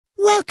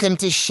Welcome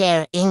to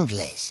Share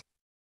English.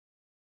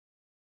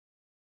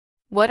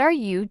 What are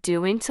you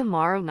doing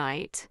tomorrow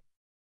night?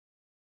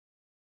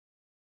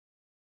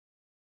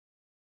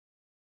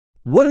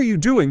 What are you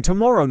doing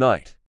tomorrow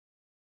night?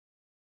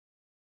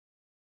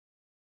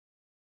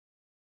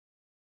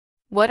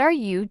 What are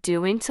you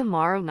doing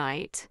tomorrow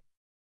night?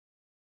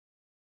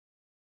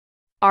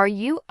 Are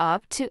you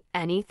up to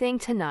anything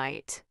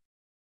tonight?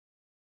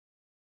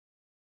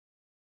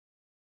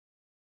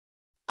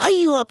 Are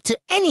you up to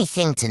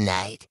anything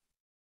tonight?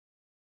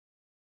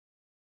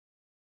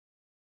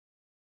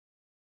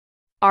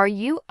 Are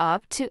you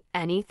up to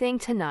anything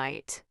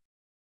tonight?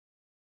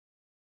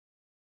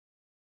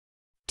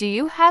 Do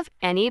you have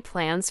any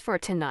plans for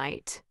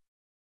tonight?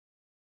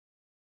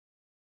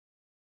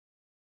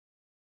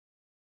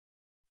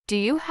 Do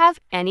you have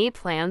any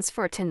plans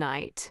for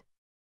tonight?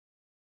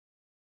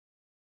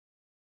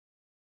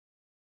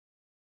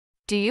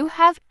 Do you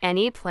have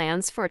any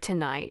plans for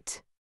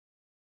tonight?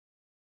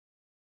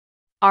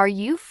 Are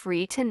you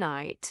free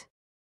tonight?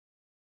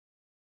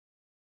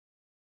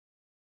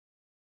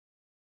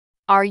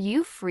 Are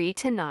you free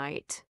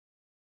tonight?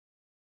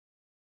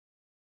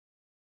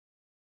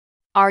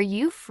 Are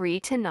you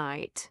free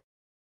tonight?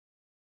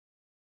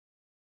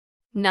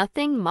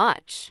 Nothing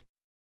much.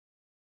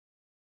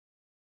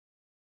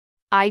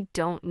 I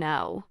don't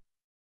know.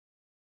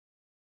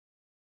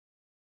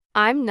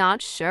 I'm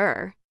not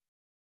sure.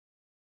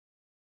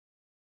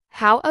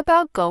 How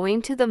about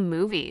going to the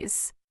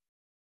movies?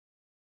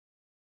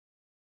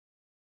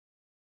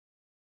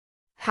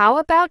 How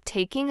about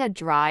taking a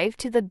drive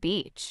to the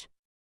beach?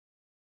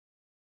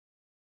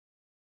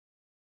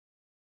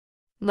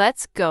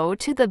 Let's go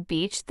to the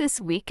beach this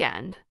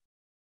weekend.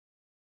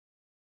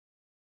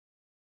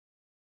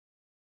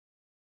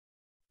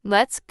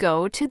 Let's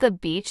go to the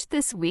beach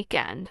this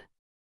weekend.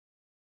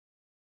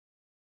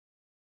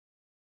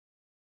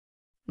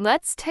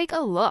 Let's take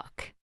a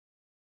look.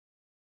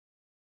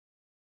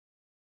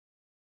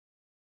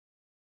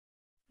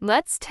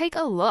 Let's take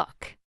a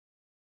look.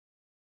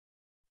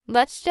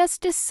 Let's just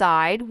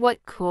decide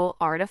what cool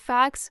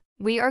artifacts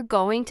we are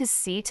going to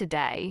see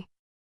today.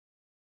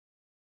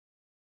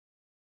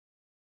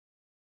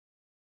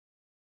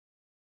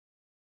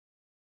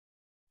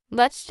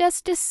 Let's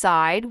just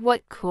decide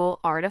what cool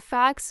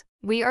artifacts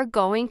we are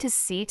going to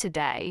see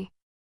today.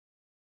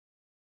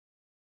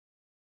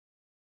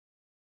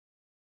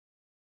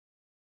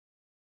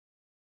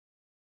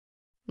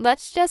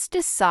 Let's just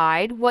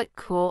decide what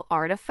cool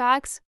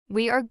artifacts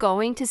we are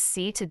going to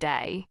see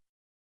today.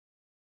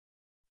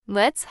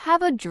 Let's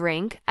have a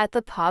drink at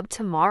the pub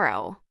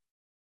tomorrow.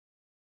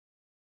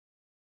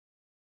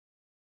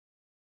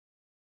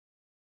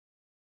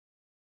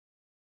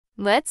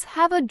 Let's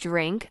have a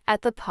drink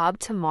at the pub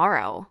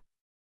tomorrow.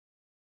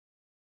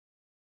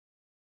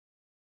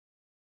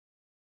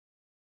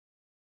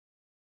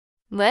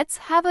 Let's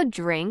have a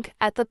drink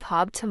at the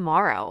pub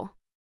tomorrow.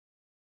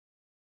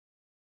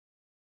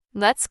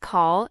 Let's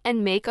call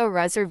and make a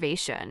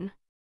reservation.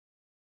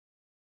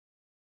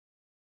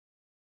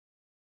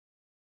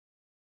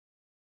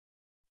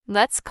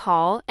 Let's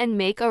call and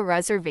make a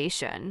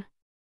reservation.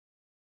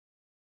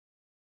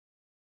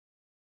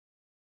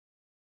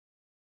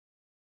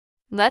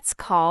 Let's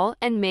call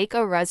and make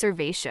a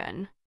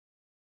reservation.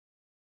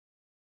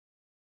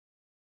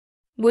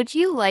 Would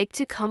you like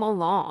to come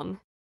along?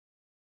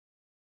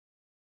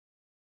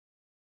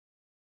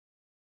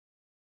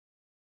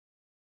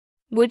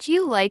 Would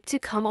you like to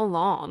come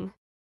along?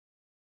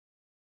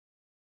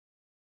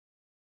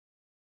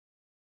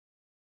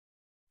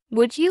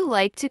 Would you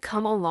like to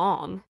come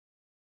along?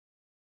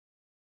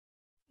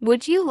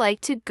 Would you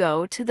like to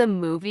go to the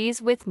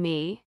movies with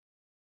me?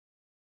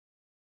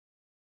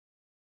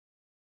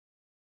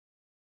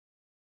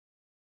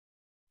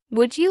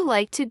 Would you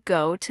like to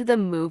go to the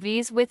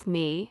movies with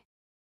me?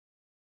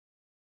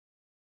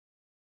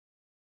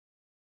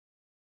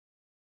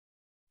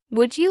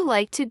 Would you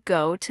like to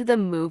go to the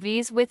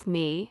movies with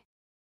me?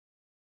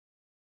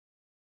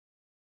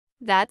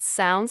 That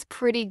sounds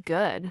pretty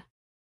good.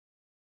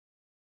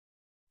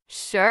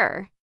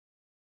 Sure.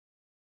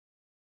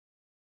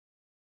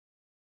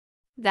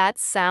 That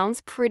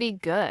sounds pretty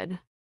good.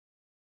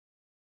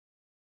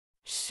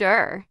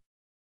 Sure.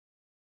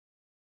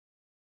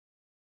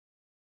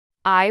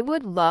 I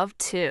would love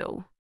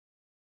to.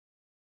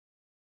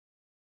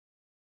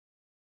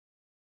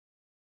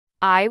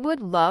 I would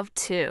love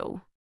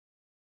to.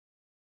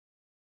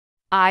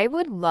 I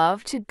would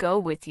love to go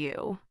with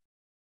you.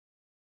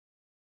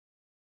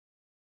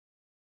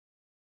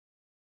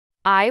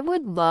 I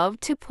would love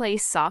to play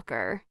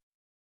soccer.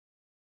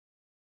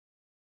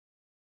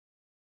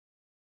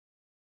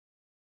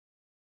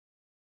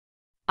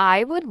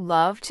 I would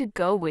love to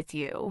go with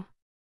you.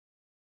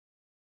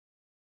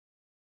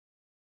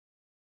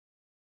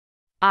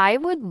 I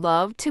would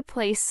love to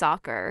play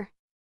soccer.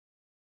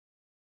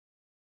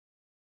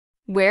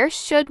 Where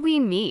should we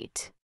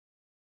meet?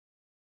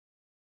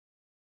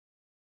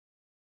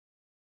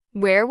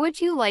 Where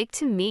would you like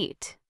to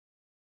meet?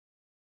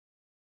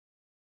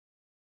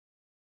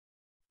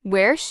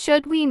 Where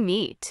should we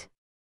meet?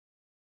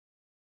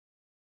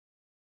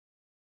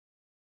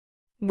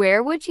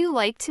 Where would you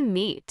like to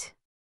meet?